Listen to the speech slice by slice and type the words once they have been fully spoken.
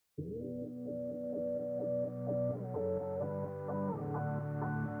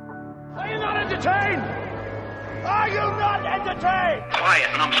entertained? Are you not entertained?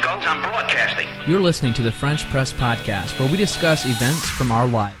 Quiet, numbskulls, I'm broadcasting. You're listening to the French Press Podcast, where we discuss events from our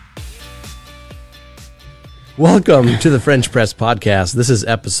life. Welcome to the French Press Podcast. This is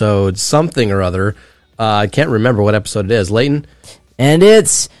episode something or other. I can't remember what episode it is. Leighton? And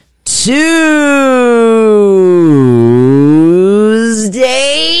it's Tuesday,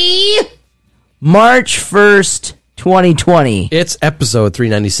 March 1st, 2020. It's episode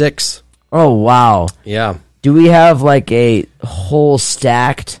 396. Oh, wow. Yeah. Do we have like a whole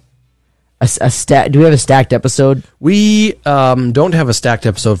stacked... do we have a stacked episode? We don't have a stacked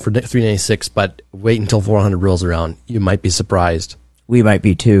episode for 396, but wait until 400 rolls around. You might be surprised. We might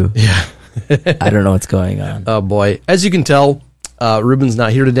be too. Yeah. I don't know what's going on. Oh, boy. As you can tell, Ruben's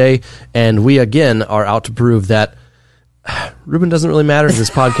not here today, and we, again, are out to prove that Ruben doesn't really matter in this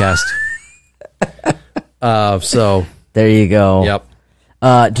podcast. So... There you go. Yep.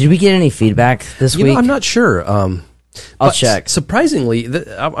 Did we get any feedback this week? I'm not sure. I'll check. Surprisingly,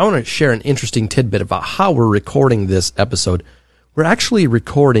 I want to share an interesting tidbit about how we're recording this episode. We're actually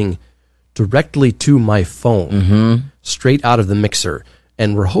recording directly to my phone, straight out of the mixer,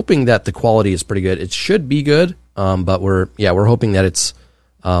 and we're hoping that the quality is pretty good. It should be good, but we're hoping that it's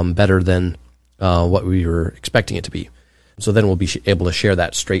better than what we were expecting it to be. So then we'll be able to share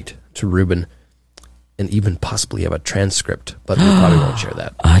that straight to Ruben, and even possibly have a transcript, but we probably won't share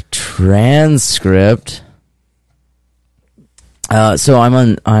that. A transcript. So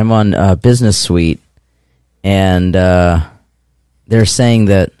I'm on Business Suite, and they're saying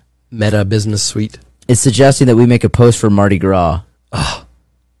that Meta Business Suite. It's suggesting that we make a post for Mardi Gras. Oh.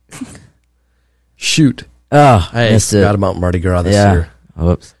 Shoot. Oh, I forgot about Mardi Gras this year.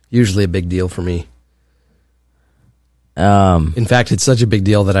 Whoops. Usually a big deal for me. In fact, it's such a big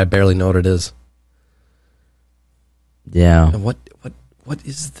deal that I barely know what it is. Yeah. And what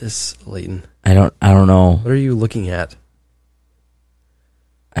is this, Leighton? I don't know. What are you looking at?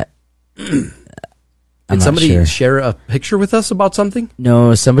 Did somebody share a picture with us about something?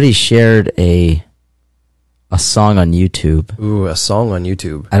 No, somebody shared a song on YouTube. Ooh, a song on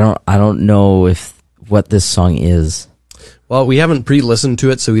YouTube. I don't know what this song is. Well, we haven't pre-listened to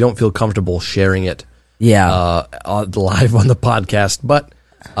it, so we don't feel comfortable sharing it. Yeah. Live on the podcast, but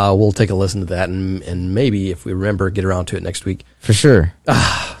we'll take a listen to that and maybe if we remember, get around to it next week. For sure.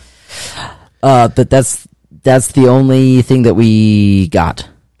 But that's the only thing that we got.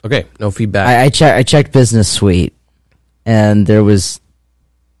 Okay, no feedback. I checked Business Suite, and there was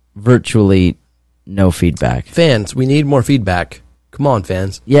virtually no feedback. Fans, we need more feedback. Come on,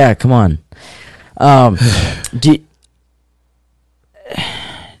 fans. Yeah, come on.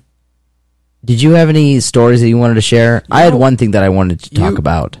 Did you have any stories that you wanted to share? I had one thing that I wanted to talk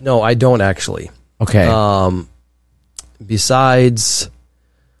about. No, I don't actually. Okay. Besides...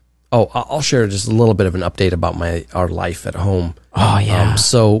 Oh, I'll share just a little bit of an update about our life at home. Oh, yeah.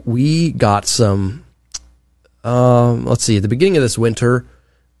 So we got some, let's see, at the beginning of this winter,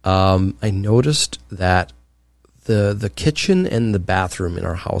 I noticed that the kitchen and the bathroom in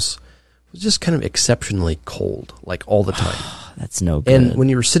our house was just kind of exceptionally cold, like all the time. That's no good. And when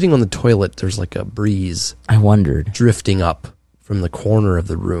you were sitting on the toilet, there's like a breeze. I wondered. Drifting up from the corner of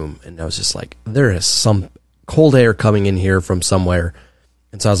the room. And I was just like, there is some cold air coming in here from somewhere.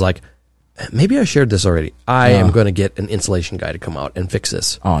 And so I was like, maybe I shared this already. I am going to get an insulation guy to come out and fix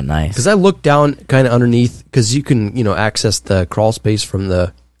this. Oh, nice. Because I looked down kind of underneath, because you can, access the crawl space from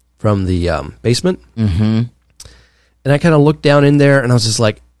the basement. Mm-hmm. And I kind of looked down in there, and I was just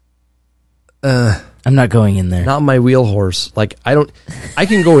like, I'm not going in there. Not my wheel horse. Like, I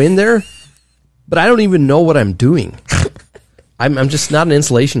can go in there, but I don't even know what I'm doing. I'm just not an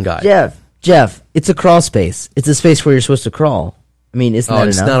insulation guy. Jeff, it's a crawl space. It's a space where you're supposed to crawl. I mean, isn't that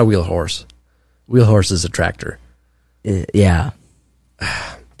it's enough? not a wheel horse. Wheel horse is a tractor. Yeah.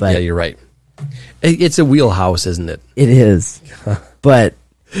 But yeah, you're right. It's a wheelhouse, isn't it? It is. But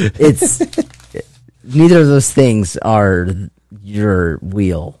it's... neither of those things are your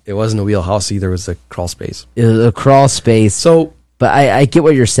wheel. It wasn't a wheelhouse either. It was a crawl space. It was a crawl space. So... But I get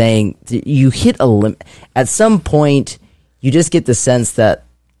what you're saying. You hit a limit. At some point, you just get the sense that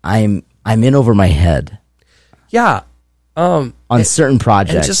I'm in over my head. Yeah. On certain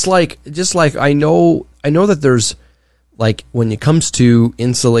projects. And just like I know that there's, like, when it comes to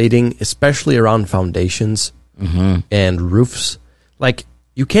insulating, especially around foundations and roofs, like,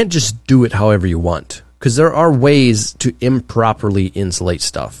 you can't just do it however you want, because there are ways to improperly insulate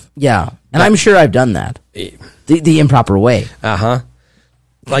stuff. Yeah, and I'm sure I've done that the improper way.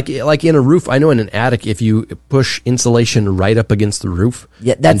 Like in a roof, I know in an attic, if you push insulation right up against the roof,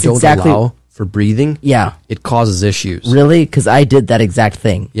 yeah, that's and don't exactly allow for breathing, Yeah. it causes issues. Really? Because I did that exact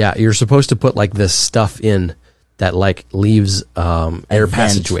thing. Yeah, you're supposed to put like this stuff in that like leaves air vent.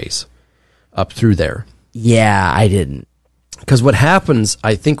 passageways up through there. Yeah, I didn't. Because what happens,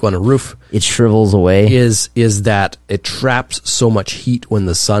 I think, on a roof It shrivels away. is that it traps so much heat when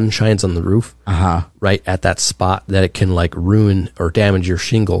the sun shines on the roof, right at that spot, that it can like ruin or damage your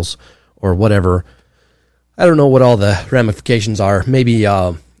shingles or whatever. I don't know what all the ramifications are. Maybe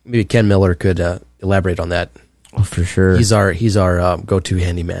Ken Miller could elaborate on that. Oh, for sure. He's our go-to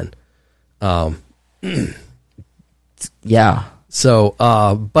handyman. Yeah. So,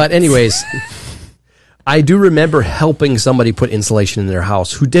 but anyways, I do remember helping somebody put insulation in their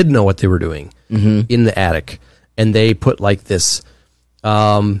house who did know what they were doing in the attic. And they put like this,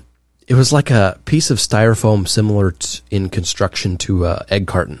 it was like a piece of styrofoam similar in construction to a egg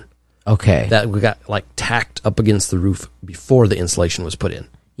carton Okay. that we got like tacked up against the roof before the insulation was put in.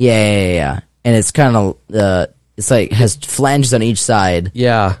 Yeah. And it's kind of, it's like, has flanges on each side.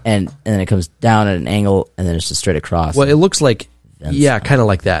 Yeah. And then it comes down at an angle, and then it's just straight across. Well, it looks like, Vents. yeah, kind of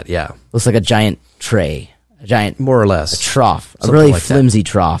like that. Yeah. Looks like a giant tray. A giant More or less. trough. A Something really like that. flimsy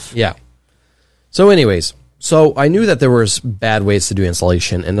trough. Yeah. So anyways, so I knew that there was bad ways to do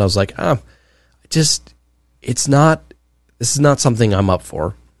insulation, and I was like, this is not something I'm up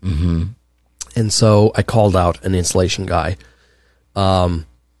for. Mm-hmm. And so I called out an insulation guy,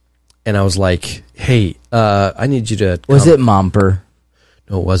 and I was like, hey, I need you to Was come. it Momper?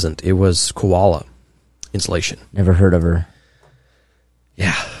 No, it wasn't. It was Koala Insulation. Never heard of her.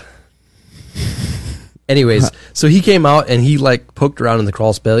 Yeah. Anyways, so he came out and he like poked around in the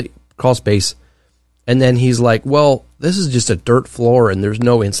crawl space, and then he's like, "Well, this is just a dirt floor, and there's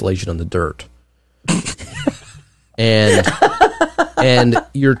no insulation on the dirt." and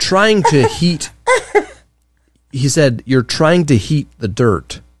you're trying to heat. He said, "You're trying to heat the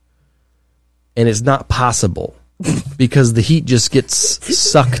dirt, and it's not possible because the heat just gets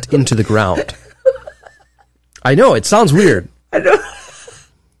sucked into the ground." I know it sounds weird. I know.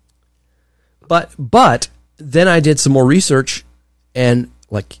 But then I did some more research, and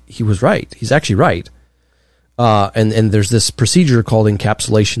like he was right. He's actually right. And there's this procedure called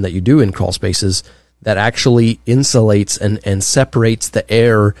encapsulation that you do in crawl spaces that actually insulates and separates the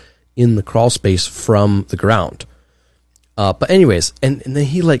air in the crawl space from the ground. But anyways, and then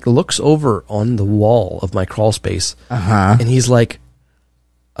he like looks over on the wall of my crawl space, and he's like,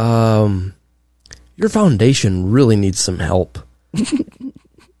 "Your foundation really needs some help."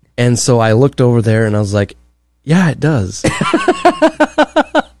 And so I looked over there and I was like, yeah, it does.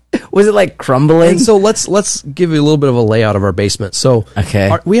 Was it like crumbling? And so let's give you a little bit of a layout of our basement. So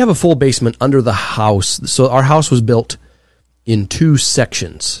Okay. we have a full basement under the house. So our house was built in two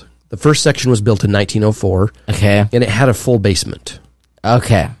sections. The first section was built in 1904, Okay. and it had a full basement.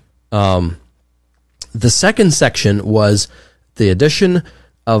 Okay. The second section was the addition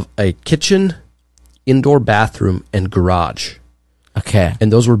of a kitchen, indoor bathroom, and garage. Okay.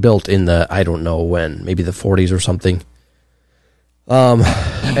 And those were built in the, I don't know when, maybe the 40s or something. And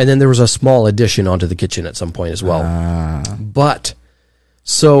then there was a small addition onto the kitchen at some point as well. But,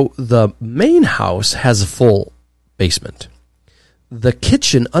 so the main house has a full basement. The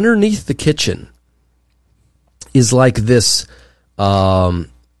kitchen, underneath the kitchen, is like this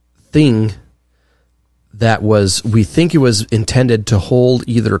thing that was, we think it was intended to hold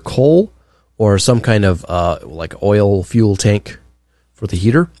either coal or some kind of like oil fuel tank for the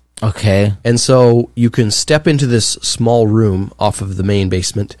heater. Okay. And so you can step into this small room off of the main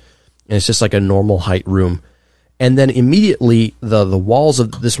basement, and it's just like a normal height room. And then immediately the walls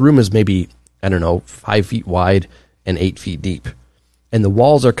of this room is maybe, I don't know, 5 feet wide and 8 feet deep. And the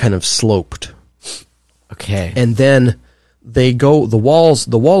walls are kind of sloped. Okay. And then the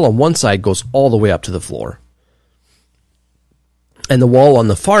wall on one side goes all the way up to the floor. And the wall on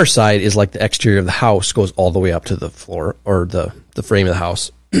the far side is like the exterior of the house, goes all the way up to the floor, or the frame of the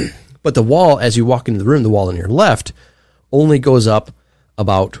house. But the wall, as you walk into the room, the wall on your left only goes up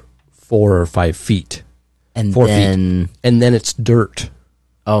about 4 or 5 feet. And 4 then, feet. And then it's dirt,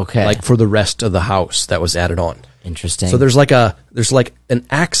 okay. like for the rest of the house that was added on. Interesting. So there's like an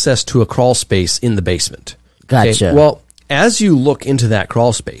access to a crawl space in the basement. Gotcha. Well, as you look into that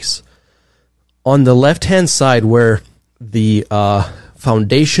crawl space, on the left-hand side where the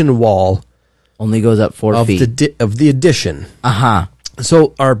foundation wall only goes up 4 of feet. of the addition. Uh-huh.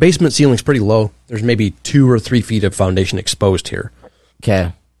 So our basement ceiling's pretty low. There's maybe 2 or 3 feet of foundation exposed here.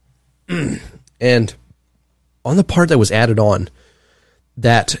 Okay. And on the part that was added on,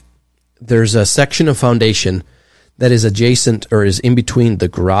 that there's a section of foundation that is adjacent or is in between the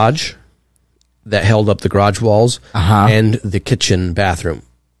garage that held up the garage walls and the kitchen bathroom.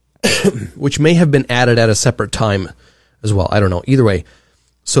 which may have been added at a separate time as well. I don't know. Either way.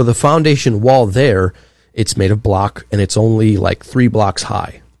 So the foundation wall there, it's made of block, and it's only like 3 blocks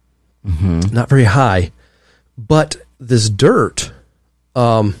high. Not very high. But this dirt,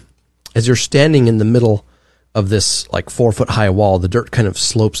 as you're standing in the middle of this like 4-foot high wall, the dirt kind of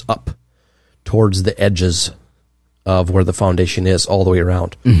slopes up towards the edges of where the foundation is all the way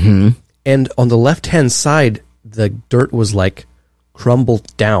around. And on the left-hand side, the dirt was like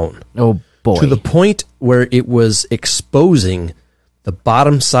crumbled down. Oh, boy. To the point where it was exposing the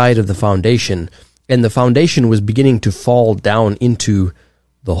bottom side of the foundation, and the foundation was beginning to fall down into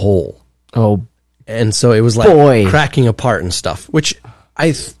the hole. Oh, And so it was like boy. cracking apart and stuff, which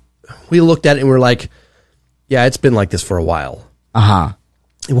we looked at it and we're like, yeah, it's been like this for a while. uh-huh.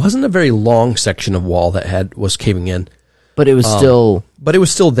 It wasn't a very long section of wall that was caving in, But it was still... but it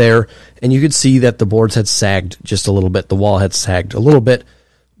was still there, and you could see that the boards had sagged just a little bit. The wall had sagged a little bit,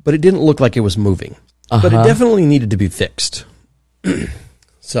 but it didn't look like it was moving. But it definitely needed to be fixed.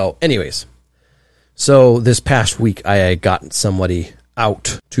 So, anyways, so this past week I got somebody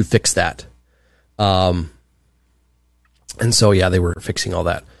out to fix that. And so, yeah, they were fixing all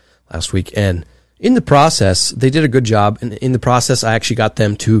that last week. And in the process, they did a good job. And in the process, I actually got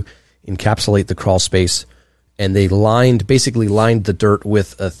them to encapsulate the crawl space. And they basically lined the dirt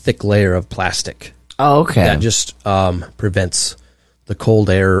with a thick layer of plastic. Oh, okay. That just prevents the cold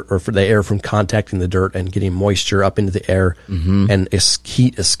air or for the air from contacting the dirt and getting moisture up into the air and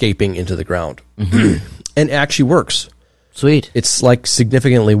heat escaping into the ground. And it actually works. Sweet. It's like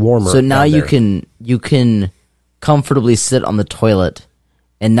significantly warmer. So now down you there. can comfortably sit on the toilet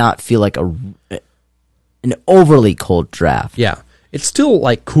and not feel like an overly cold draft. Yeah. It's still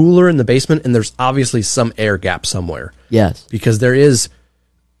like cooler in the basement, and there's obviously some air gap somewhere. Yes. Because there is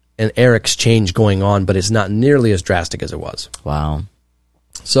an air exchange going on, but it's not nearly as drastic as it was. Wow.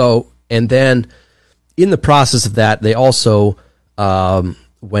 So, and then in the process of that, they also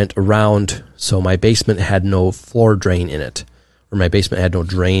went around. So my basement had no floor drain in it, or my basement had no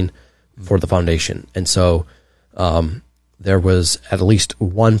drain for the foundation. And so there was at least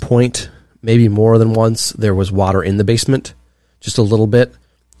one point, maybe more than once, there was water in the basement, just a little bit.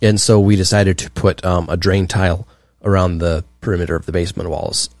 And so we decided to put a drain tile around the perimeter of the basement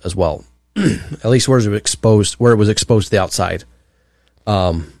walls as well, at least where it was exposed to the outside.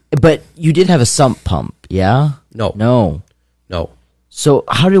 But you did have a sump pump, yeah? No. No. So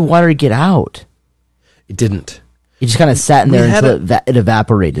how did water get out? It didn't. It just kind of sat in there had until it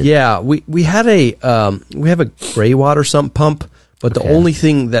evaporated. Yeah, we had we have a gray water sump pump, but the only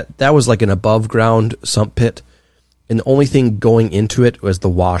thing that was like an above ground sump pit, and the only thing going into it was the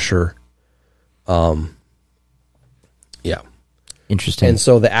washer. Yeah. Interesting. And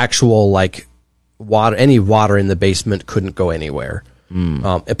so the actual like any water in the basement couldn't go anywhere.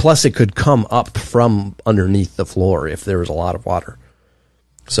 Plus, it could come up from underneath the floor if there was a lot of water.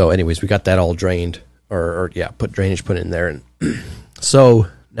 So, anyways, we got that all drained, put drainage put in there, and so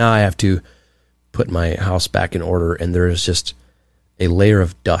now I have to put my house back in order, and there is just a layer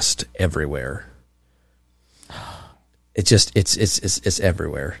of dust everywhere. It's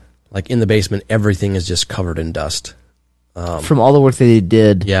everywhere. Like in the basement, everything is just covered in dust. From all the work that they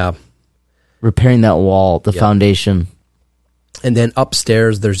did, Yeah. repairing that wall, the foundation. And then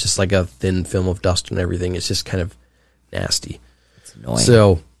upstairs, there's just like a thin film of dust and everything. It's just kind of nasty. It's annoying.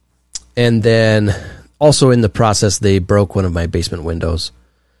 So, and then also in the process, they broke one of my basement windows.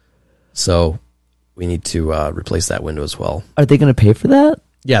 So we need to replace that window as well. Are they going to pay for that?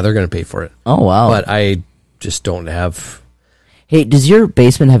 Yeah, they're going to pay for it. Oh, wow. But I just don't have... Hey, does your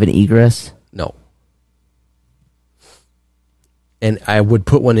basement have an egress? No. And I would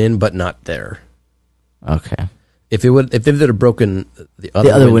put one in, but not there. Okay. If they would have broken the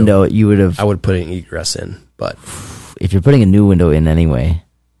The other window, you would have... I would put an egress in. But If you're putting a new window in anyway.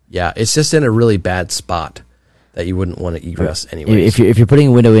 yeah, it's just in a really bad spot that you wouldn't want to egress anyway. If you're putting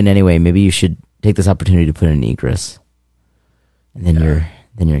a window in anyway, maybe you should take this opportunity to put in an egress. And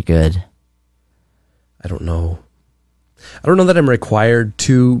then you're good. I don't know. I don't know that I'm required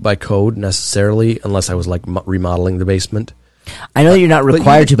to by code necessarily, unless I was like remodeling the basement. I know you're not But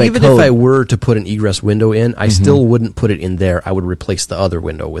required to by even code. if I were to put an egress window in, I still wouldn't put it in there. I would replace the other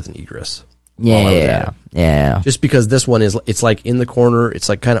window with an egress. while I was at Yeah. it. Just because this one it's like in the corner, it's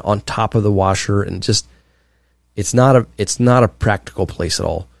like kind of on top of the washer, and just it's not a practical place at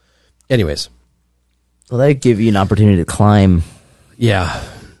all. Anyways, Well, that give you an opportunity to climb. yeah.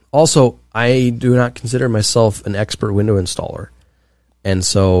 Also, I do not consider myself an expert window installer, and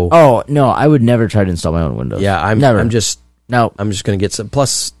so Oh no, I would never try to install my own windows. yeah, I'm just going to get some.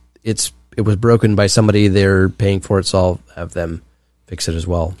 Plus, it was broken by somebody. They're paying for it, so I'll have them fix it as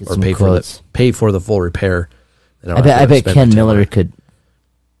well, Get or some pay quotes. for the full repair. Then I bet Ken Miller could,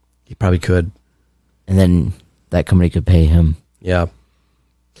 He probably could. and then that company could pay him. Yeah,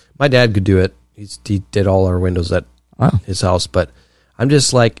 my dad could do it. He did all our windows at Wow. his house, but I'm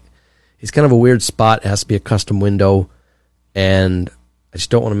just like, it's kind of a weird spot. It has to be a custom window, and I just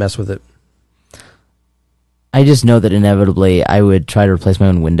don't want to mess with it. I just know that inevitably I would try to replace my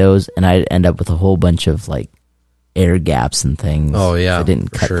own windows, and I'd end up with a whole bunch of like air gaps and things. Oh, yeah, if I didn't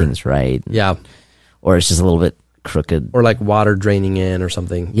for cut sure. thing right. Yeah, Or it's just a little bit crooked. or like water draining in or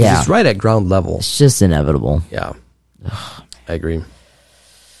something. 'Cause Yeah. it's right at ground level. It's just inevitable. Yeah, I agree.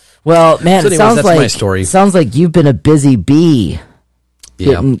 Well, man, So it anyways, sounds that's like my story. sounds like you've been a busy bee.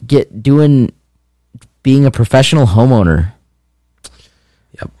 Yeah, Being a professional homeowner,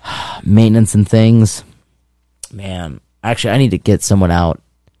 yep. maintenance and things. Man, actually, I need to get someone out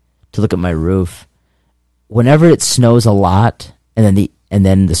to look at my roof. Whenever it snows a lot, and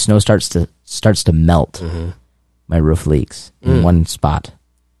then the snow starts to melt, my roof leaks in one spot.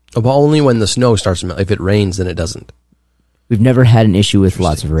 But only when the snow starts to melt. If it rains, then it doesn't. We've never had an issue with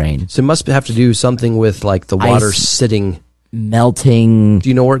lots of rain. So it must have to do something with like the water Ice. sitting. Melting, Do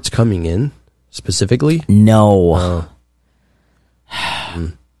you know where it's coming in specifically? no.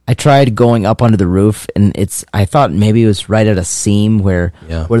 I tried going up onto the roof, and I thought maybe it was right at a seam where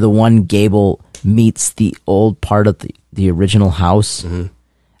Yeah. the one gable meets the old part of the original house.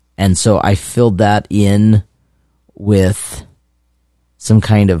 And so I filled that in with some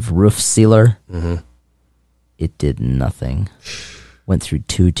kind of roof sealer. It did nothing. Went through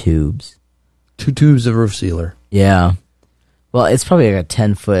 2 tubes. 2 tubes of roof sealer. Yeah. Well, it's probably like a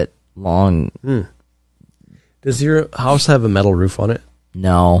 10-foot long. Does your house have a metal roof on it?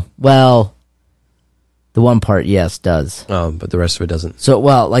 No. Well, the one part, yes, does. But the rest of it doesn't. So,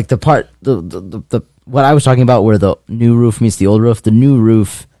 well, like the part, the what I was talking about, where the new roof meets the old roof, the new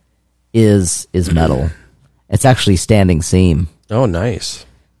roof is metal. It's actually standing seam. Oh, nice.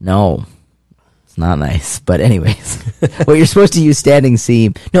 No, it's not nice. But anyways, well, you're supposed to use standing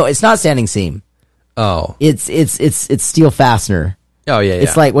seam. No, it's not standing seam. Oh. It's steel fastener. Oh, yeah, yeah.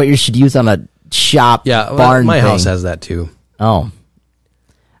 It's like what you should use on a shop barn. my thing. house has that too. Oh,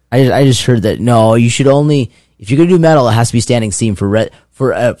 I just heard that. No, you should only, if you're gonna do metal, it has to be standing seam for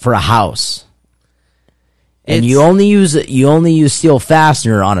a house. And you only use steel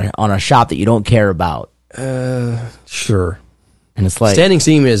fastener on a shop that you don't care about. Sure. And it's like, Standing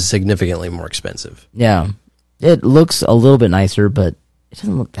seam is significantly more expensive. yeah, it looks a little bit nicer, but it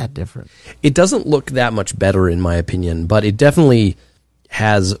doesn't look that different. It doesn't look that much better, in my opinion, but it definitely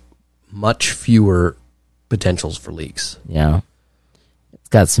has much fewer potentials for leaks. Yeah, it's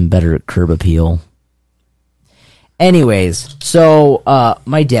got some better curb appeal. Anyways, so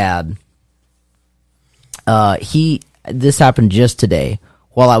my dad, this happened just today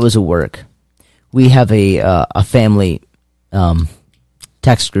while I was at work. We have a family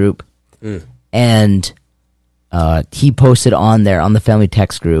text group, and he posted on there on the family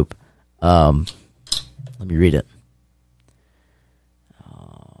text group. Let me read it.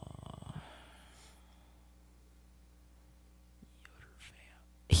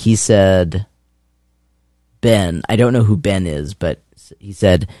 He said, Ben, I don't know who Ben is, but he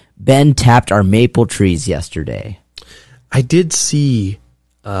said, Ben tapped our maple trees yesterday. I did see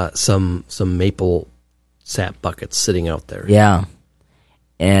some maple sap buckets sitting out there. Yeah.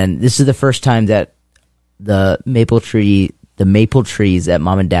 And this is the first time that the maple trees at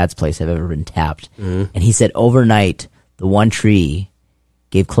mom and dad's place have ever been tapped. And he said overnight, the one tree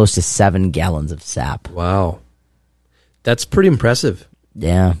gave close to 7 gallons of sap. Wow. That's pretty impressive.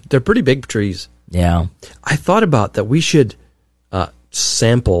 Yeah. They're pretty big trees. Yeah. I thought about that we should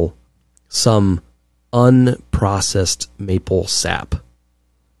sample some unprocessed maple sap.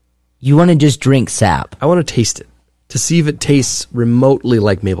 You want to just drink sap. I want to taste it to see if it tastes remotely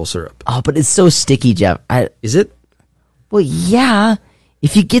like maple syrup. Oh, but it's so sticky, Jeff. Is it? Well, yeah.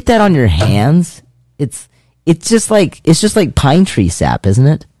 If you get that on your hands, it's just like pine tree sap, isn't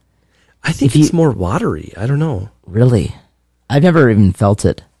it? I think it's more watery. I don't know. Really? I've never even felt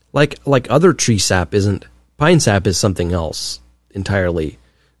it. Like other tree sap isn't. Pine sap is something else entirely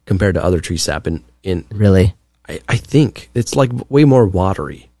compared to other tree sap. In Really? I think it's like way more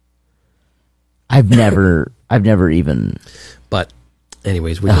watery. I've never even. But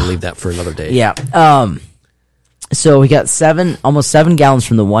anyways, we can leave that for another day. Yeah. So we got almost 7 gallons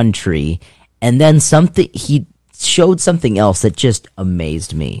from the one tree, and then he showed something else that just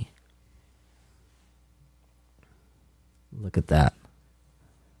amazed me. Look at that.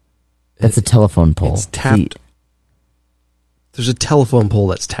 That's a telephone pole. It's tapped. There's a telephone pole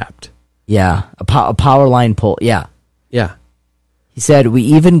that's tapped. Yeah, a power line pole. Yeah. Yeah. He said, we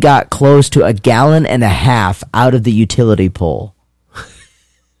even got close to 1.5 gallons out of the utility pole.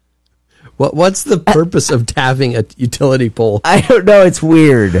 What's the purpose of tapping a utility pole? I don't know. It's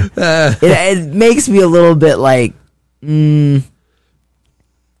weird. It makes me a little bit like, is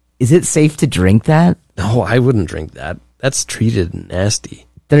it safe to drink that? No, I wouldn't drink that. That's treated nasty.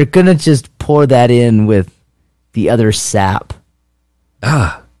 They're going to just pour that in with the other sap.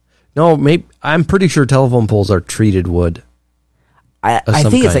 No, maybe I'm pretty sure telephone poles are treated wood. I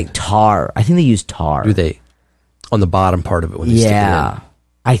think it's like tar. I think they use tar. Do they? On the bottom part of it when you stick it in.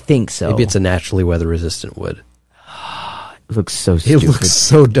 I think so. Maybe it's a naturally weather-resistant wood. It looks so stupid. It looks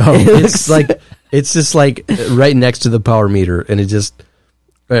so dumb. It's just like right next to the power meter, and it just.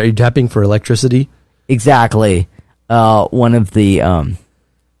 Are you tapping for electricity? Exactly. One of the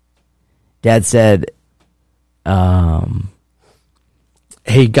Dad said,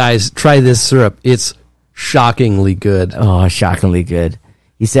 "Hey guys, try this syrup. It's shockingly good." Oh, shockingly good.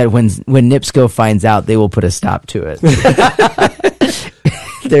 He said, "When NIPSCO finds out, they will put a stop to it."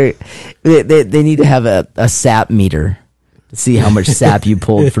 They need to have a sap meter to see how much sap you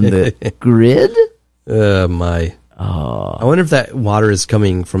pulled from the grid. I wonder if that water is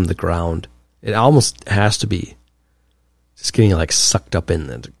coming from the ground. It almost has to be. Just getting like sucked up in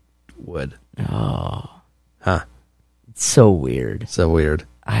the wood. Oh, huh? It's so weird. So weird.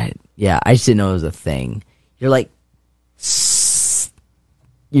 I just didn't know it was a thing. You're like,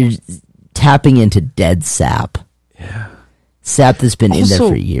 you're tapping into dead sap. Yeah. Sap that's been in there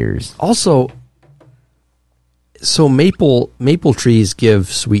for years. Also, so maple trees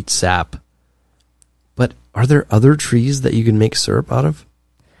give sweet sap, but are there other trees that you can make syrup out of?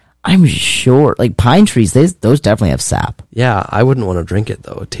 I'm sure, like pine trees, those definitely have sap. Yeah, I wouldn't want to drink it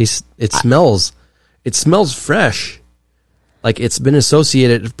though. It smells fresh. Like it's been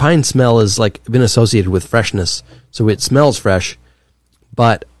associated. Pine smell is like been associated with freshness, so it smells fresh.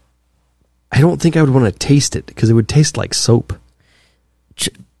 But I don't think I would want to taste it because it would taste like soap.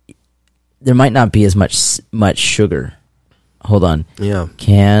 There might not be as much sugar. Hold on. Yeah.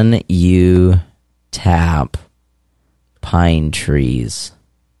 Can you tap pine trees?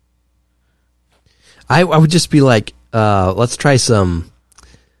 I would just be like, let's try some.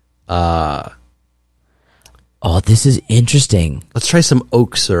 Oh, this is interesting. Let's try some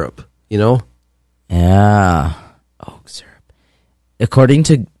oak syrup. You know? Yeah, oak syrup. According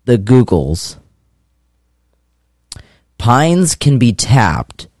to the Googles, pines can be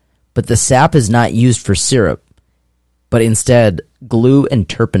tapped, but the sap is not used for syrup, but instead glue and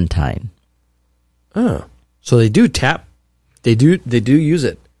turpentine. Oh, so they do tap. They do use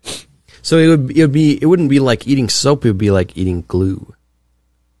it. So it wouldn't be like eating soap. It would be like eating glue.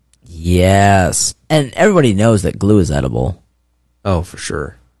 Yes, and everybody knows that glue is edible. Oh, for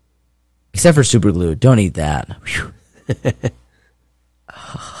sure. Except for super glue. Don't eat that.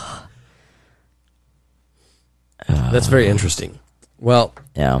 That's very interesting. Well,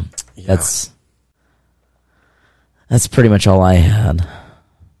 yeah. That's pretty much all I had.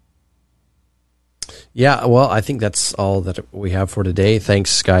 Yeah, well, I think that's all that we have for today.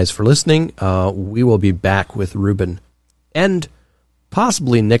 Thanks, guys, for listening. We will be back with Ruben and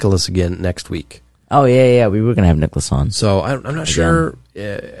possibly Nicholas again next week. Oh, yeah. We were going to have Nicholas on. So I'm not sure.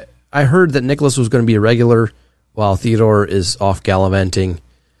 I heard that Nicholas was going to be a regular while Theodore is off gallivanting.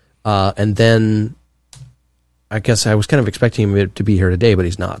 And then I guess I was kind of expecting him to be here today, but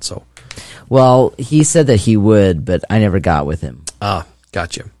he's not. So, well, he said that he would, but I never got with him. Ah,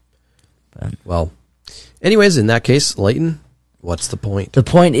 gotcha. Well, anyways, in that case, Leighton, what's the point? The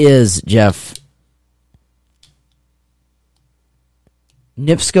point is, Jeff,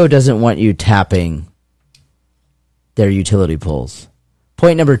 NIPSCO doesn't want you tapping their utility poles.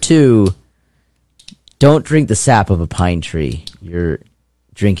 Point number 2, don't drink the sap of a pine tree. You're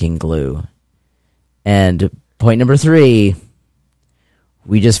drinking glue. And point number 3,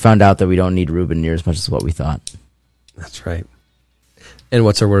 we just found out that we don't need Ruben near as much as what we thought. That's right. And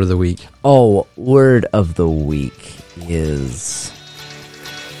what's our word of the week? Oh, word of the week is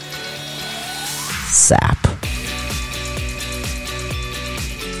sap.